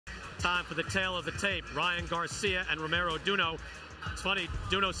Time for the tale of the tape. Ryan Garcia and Romero Duno. It's funny,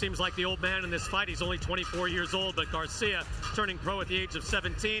 Duno seems like the old man in this fight. He's only 24 years old, but Garcia turning pro at the age of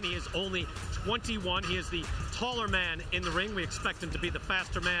 17. He is only 21. He is the taller man in the ring. We expect him to be the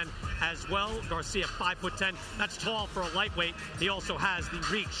faster man as well. Garcia, 5'10". That's tall for a lightweight. He also has the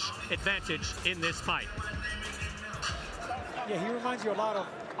reach advantage in this fight. Yeah, he reminds you a lot of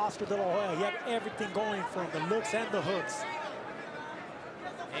Oscar De La Hoya. He had everything going for him, the looks and the hooks.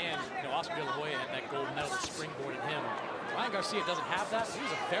 And, you know, Oscar De La Hoya had that gold medal springboard in him. Ryan Garcia doesn't have that.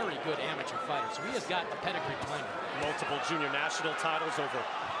 He's a very good amateur fighter, so he has got a pedigree behind him. Multiple junior national titles, over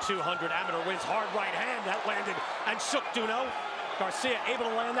 200 amateur wins. Hard right hand that landed and shook Duno. Garcia able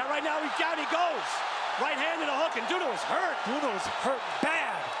to land that right now. Down he goes. Right hand and a hook, and Duno is hurt. Duno's hurt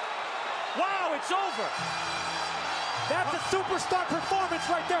bad. Wow, it's over. That's a superstar performance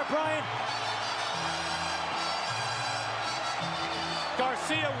right there, Brian.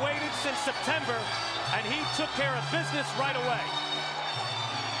 Garcia waited since September, and he took care of business right away.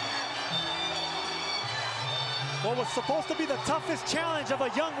 What was supposed to be the toughest challenge of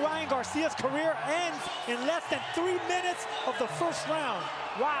a young Ryan Garcia's career ends in less than 3 minutes of the first round.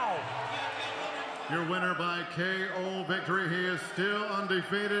 Wow. Your winner by KO victory. He is still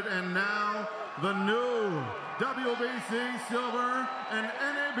undefeated, and now the new WBC silver and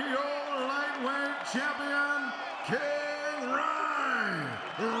NABO lightweight champion, King Ryan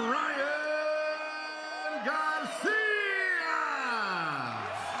Garcia!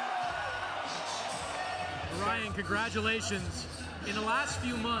 Ryan, congratulations. In the last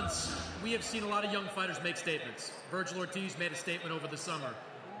few months, we have seen a lot of young fighters make statements. Virgil Ortiz made a statement over the summer.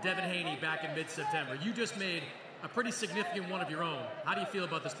 Devin Haney back in mid-September. You just made a pretty significant one of your own. How do you feel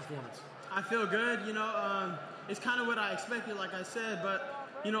about this performance? I feel good. You know, it's kind of what I expected, like I said, but,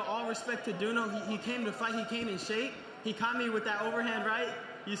 you know, all respect to Duno. He came to fight. He came in shape. He caught me with that overhand right.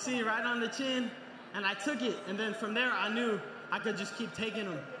 You see, right on the chin, and I took it. And then from there, I knew I could just keep taking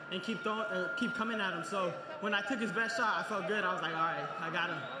him and keep coming at him. So when I took his best shot, I felt good. I was like, all right, I got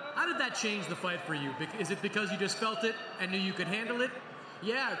him. How did that change the fight for you? Is it because you just felt it and knew you could handle it?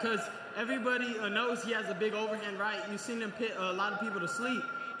 Yeah, because everybody knows he has a big overhand right. You've seen him put a lot of people to sleep.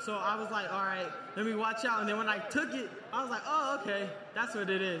 So I was like, all right, let me watch out. And then when I took it, I was like, oh, okay, that's what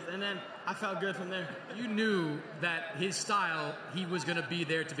it is. And then I felt good from there. You knew that his style, he was going to be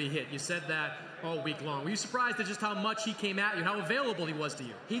there to be hit. You said that all week long. Were you surprised at just how much he came at you, how available he was to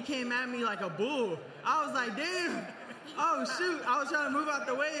you? He came at me like a bull. I was like, damn. Oh, shoot. I was trying to move out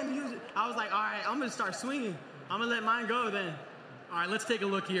the way, and I was like, all right, I'm going to start swinging. I'm going to let mine go then. All right, let's take a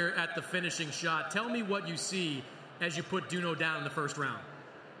look here at the finishing shot. Tell me what you see as you put Duno down in the first round.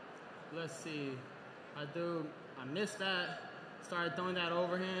 Let's see. I missed that. Started throwing that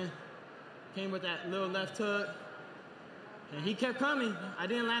overhand. Came with that little left hook. And he kept coming. I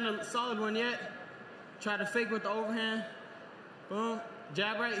didn't land a solid one yet. Tried to fake with the overhand. Boom.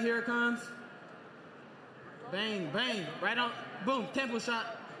 Jab right, here it comes. Bang, bang. Right on. Boom. Temple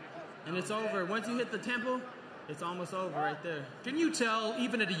shot. And it's over. Once you hit the temple, it's almost over right there. Can you tell,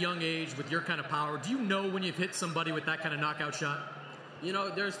 even at a young age with your kind of power, do you know when you've hit somebody with that kind of knockout shot? You know,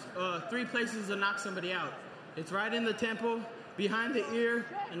 there's 3 places to knock somebody out. It's right in the temple, behind the ear,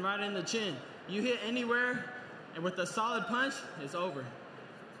 and right in the chin. You hit anywhere, and with a solid punch, it's over.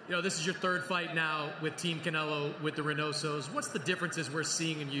 You know, this is your 3rd fight now with Team Canelo, with the Reynosos. What's the differences we're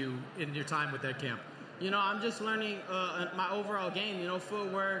seeing in you in your time with that camp? You know, I'm just learning my overall game, you know,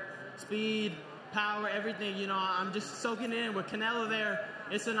 footwork, speed, power, everything. You know, I'm just soaking in with Canelo there.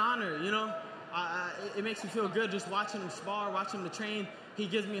 It's an honor, you know. It makes me feel good just watching him spar, watching him train. He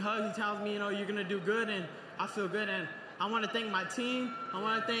gives me hugs. He tells me, you know, you're going to do good, and I feel good. And I want to thank my team. I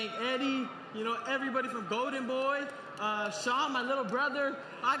want to thank Eddie, you know, everybody from Golden Boy, Sean, my little brother.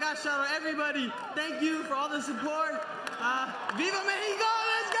 I got shout out everybody. Thank you for all the support. Viva Mexico!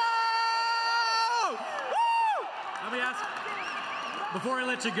 Let's go! Woo! Let me ask, before I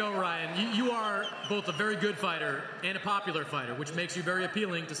let you go, Ryan, you are both a very good fighter and a popular fighter, which makes you very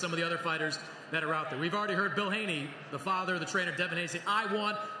appealing to some of the other fighters that are out there. We've already heard Bill Haney, the father, the trainer, Devin Haney, say, I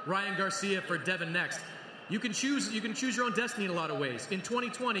want Ryan Garcia for Devin next. You can choose your own destiny in a lot of ways. In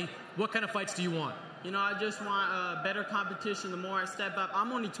 2020, what kind of fights do you want? You know, I just want better competition the more I step up.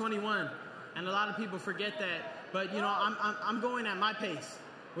 I'm only 21, and a lot of people forget that. But, you know, I'm going at my pace.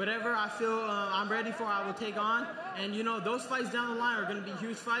 Whatever I feel I'm ready for, I will take on. And, you know, those fights down the line are going to be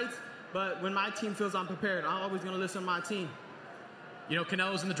huge fights. But when my team feels I'm prepared, I'm always going to listen to my team. You know,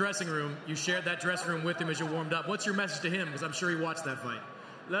 Canelo's in the dressing room. You shared that dressing room with him as you warmed up. What's your message to him? Because I'm sure he watched that fight.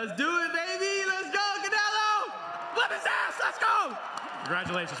 Let's do it, baby. Let's go, Canelo. Whip his ass. Let's go.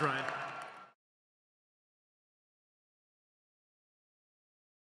 Congratulations, Ryan.